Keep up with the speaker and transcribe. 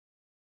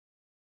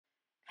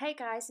Hey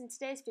guys, in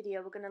today's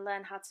video we're going to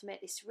learn how to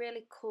make this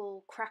really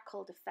cool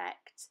crackled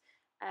effect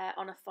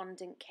on a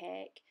fondant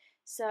cake.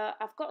 So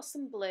I've got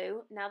some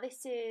blue. Now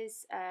this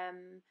is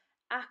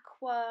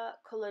aqua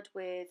coloured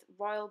with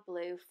royal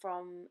blue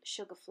from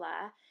Sugar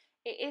Flare.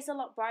 It is a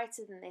lot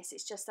brighter than this,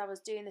 it's just I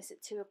was doing this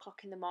at 2 o'clock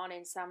in the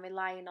morning, so I'm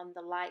relying on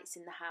the lights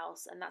in the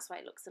house and that's why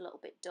it looks a little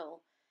bit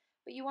dull.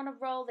 But you want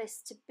to roll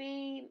this to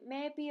be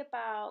maybe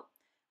about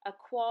a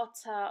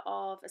quarter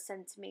of a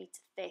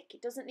centimetre thick.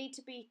 It doesn't need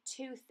to be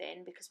too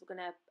thin because we're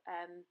going to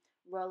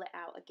roll it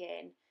out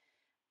again.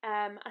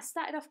 I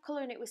started off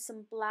colouring it with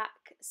some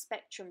black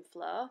Spectrum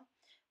Flow,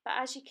 but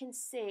as you can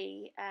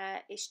see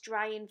it's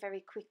drying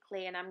very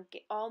quickly and I'm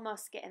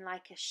almost getting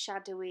like a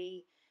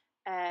shadowy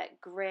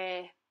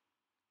grey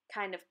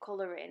kind of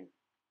colouring.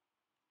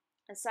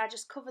 And so I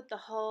just covered the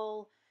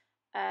whole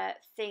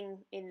thing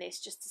in this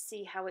just to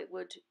see how it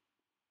would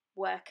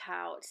work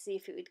out, see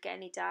if it would get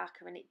any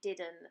darker, and it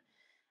didn't.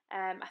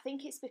 I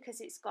think it's because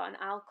it's got an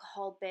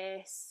alcohol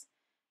base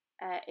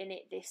in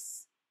it,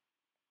 this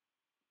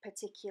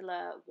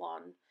particular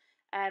one.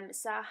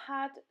 So I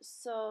had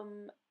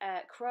some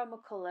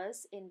chroma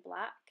colours in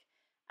black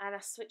and I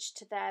switched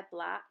to their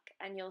black,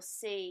 and you'll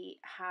see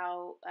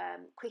how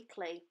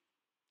quickly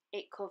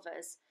it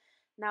covers.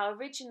 Now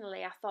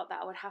originally I thought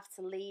that I would have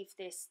to leave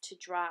this to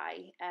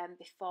dry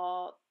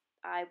before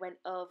I went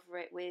over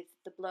it with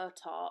the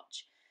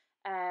blowtorch.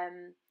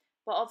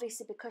 But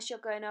obviously because you're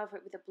going over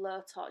it with a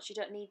blowtorch, you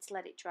don't need to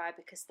let it dry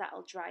because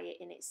that'll dry it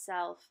in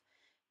itself.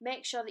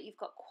 Make sure that you've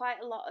got quite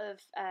a lot of,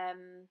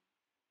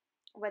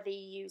 whether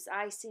you use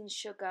icing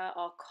sugar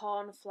or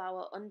corn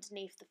flour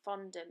underneath the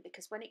fondant,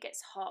 because when it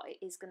gets hot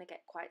it is going to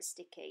get quite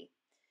sticky.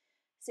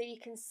 So you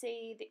can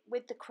see that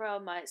with the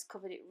chroma it's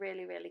covered it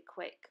really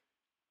quick.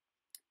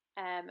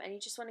 And you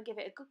just want to give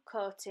it a good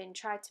coating,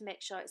 try to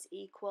make sure it's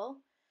equal.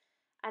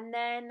 And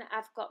then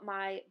I've got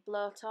my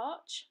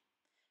blowtorch,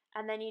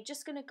 and then you're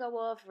just going to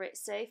go over it.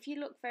 So if you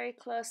look very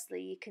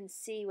closely you can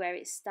see where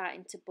it's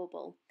starting to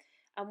bubble,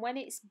 and when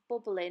it's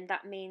bubbling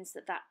that means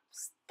that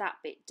that's that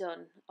bit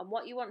done. And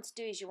what you want to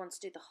do is you want to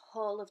do the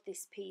whole of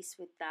this piece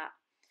with that.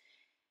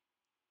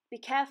 Be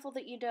careful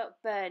that you don't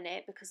burn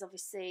it because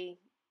obviously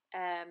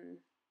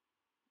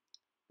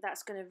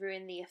that's going to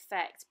ruin the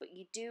effect, but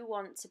you do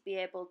want to be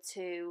able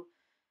to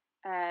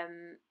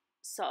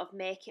sort of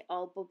make it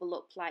all bubble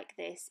up like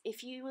this.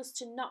 If you was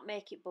to not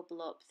make it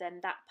bubble up,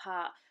 then that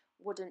part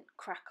wouldn't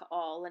crack at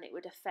all and it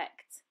would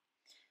affect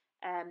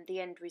the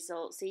end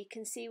result. So you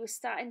can see we're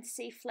starting to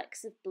see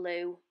flecks of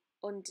blue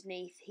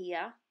underneath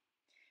here,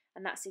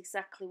 and that's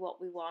exactly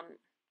what we want.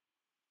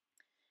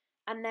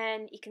 And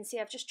then you can see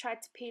I've just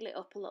tried to peel it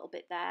up a little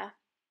bit there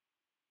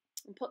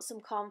and put some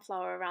corn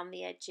flour around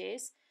the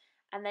edges,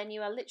 and then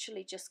you are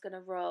literally just going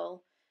to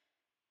roll.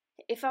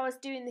 If I was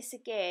doing this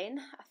again,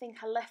 I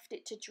think I left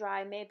it to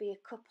dry maybe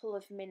a couple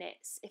of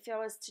minutes. If I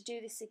was to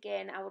do this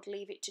again, I would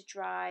leave it to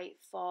dry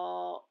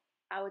for,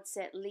 I would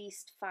say, at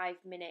least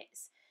 5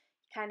 minutes.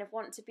 You kind of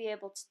want to be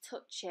able to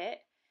touch it,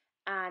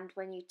 and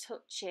when you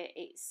touch it,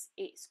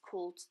 it's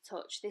cool to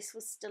touch. This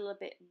was still a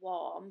bit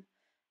warm,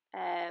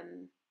 but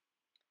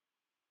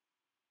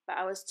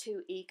I was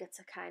too eager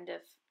to kind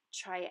of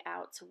try it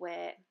out to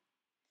wait.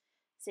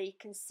 So you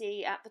can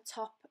see at the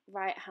top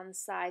right hand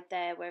side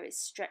there where it's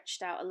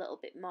stretched out a little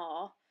bit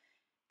more,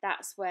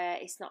 that's where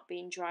it's not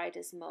being dried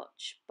as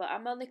much. But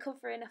I'm only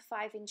covering a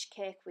 5-inch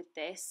cake with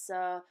this,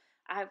 so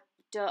I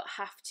don't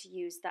have to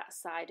use that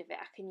side of it.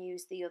 I can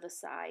use the other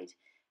side,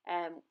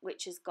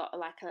 which has got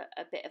like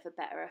a bit of a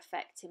better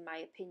effect in my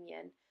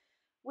opinion.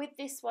 With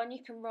this one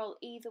you can roll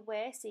either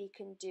way, so you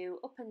can do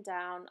up and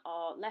down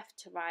or left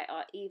to right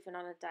or even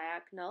on a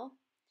diagonal.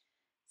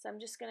 So I'm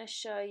just going to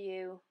show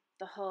you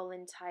the whole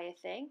entire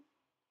thing.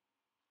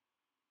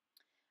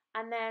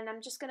 And then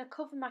I'm just going to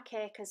cover my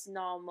cake as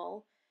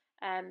normal.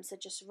 So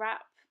just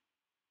wrap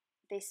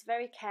this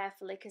very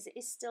carefully because it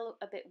is still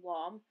a bit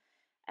warm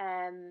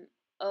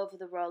over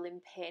the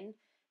rolling pin.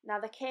 Now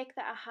the cake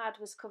that I had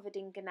was covered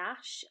in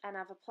ganache, and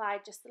I've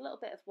applied just a little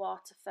bit of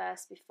water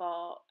first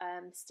before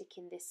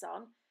sticking this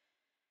on.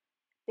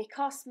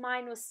 Because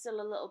mine was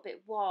still a little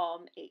bit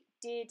warm, it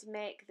did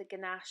make the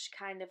ganache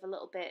kind of a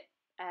little bit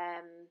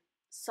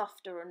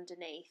softer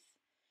underneath.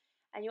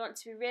 And you want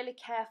to be really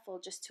careful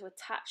just to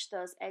attach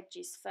those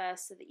edges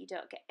first so that you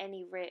don't get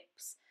any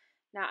rips.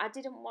 Now I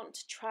didn't want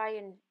to try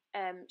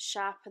and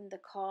sharpen the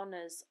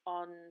corners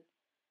on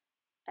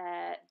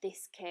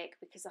this cake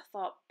because I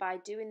thought by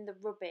doing the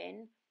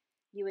rubbing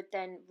you would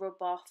then rub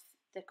off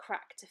the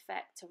cracked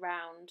effect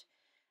around.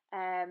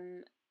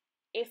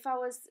 If I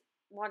was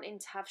wanting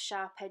to have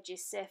sharp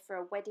edges, say for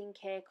a wedding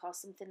cake or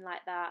something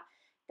like that,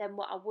 then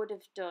what I would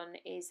have done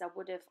is I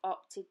would have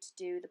opted to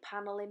do the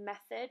paneling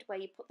method where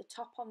you put the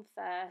top on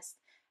first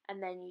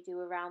and then you do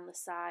around the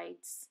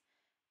sides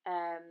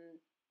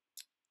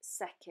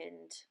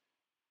second.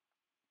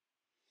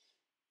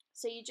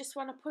 So you just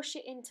want to push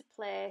it into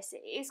place. It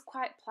is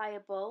quite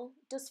pliable.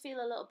 It does feel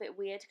a little bit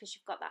weird because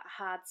you've got that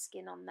hard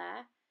skin on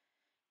there.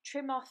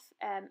 Trim off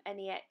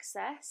any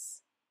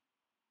excess.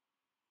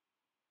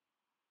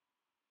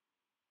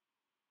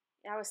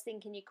 I was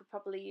thinking you could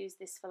probably use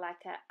this for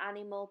like an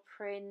animal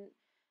print,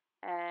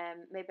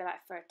 maybe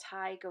like for a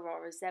tiger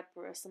or a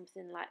zebra or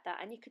something like that.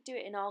 And you could do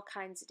it in all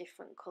kinds of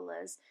different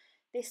colours.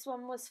 This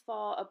one was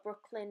for a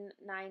Brooklyn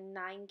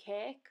 99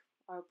 cake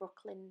or a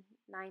Brooklyn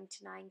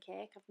 99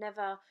 cake. I've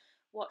never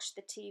watched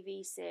the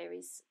TV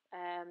series,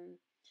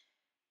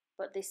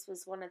 but this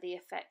was one of the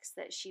effects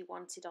that she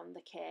wanted on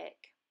the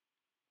cake.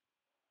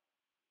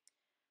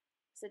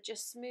 So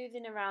just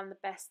smoothing around the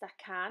best I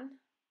can,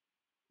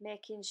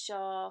 making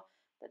sure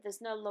that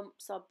there's no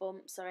lumps or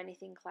bumps or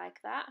anything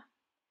like that.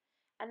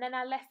 And then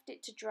I left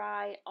it to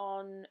dry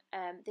on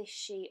this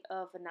sheet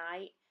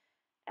overnight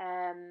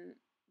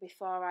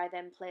before I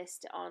then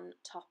placed it on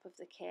top of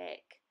the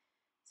cake.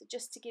 So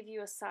just to give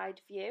you a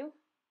side view,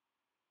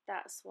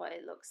 that's what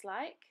it looks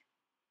like.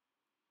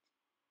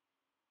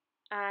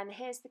 And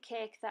here's the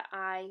cake that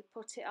I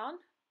put it on.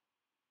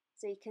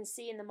 So you can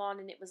see in the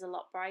morning it was a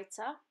lot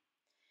brighter.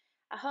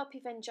 I hope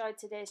you've enjoyed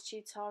today's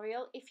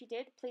tutorial. If you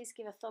did, please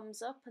give a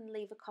thumbs up and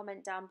leave a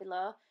comment down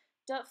below.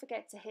 Don't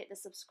forget to hit the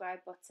subscribe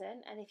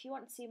button, and if you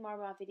want to see more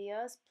of our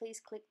videos, please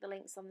click the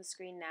links on the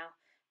screen now.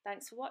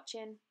 Thanks for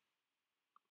watching.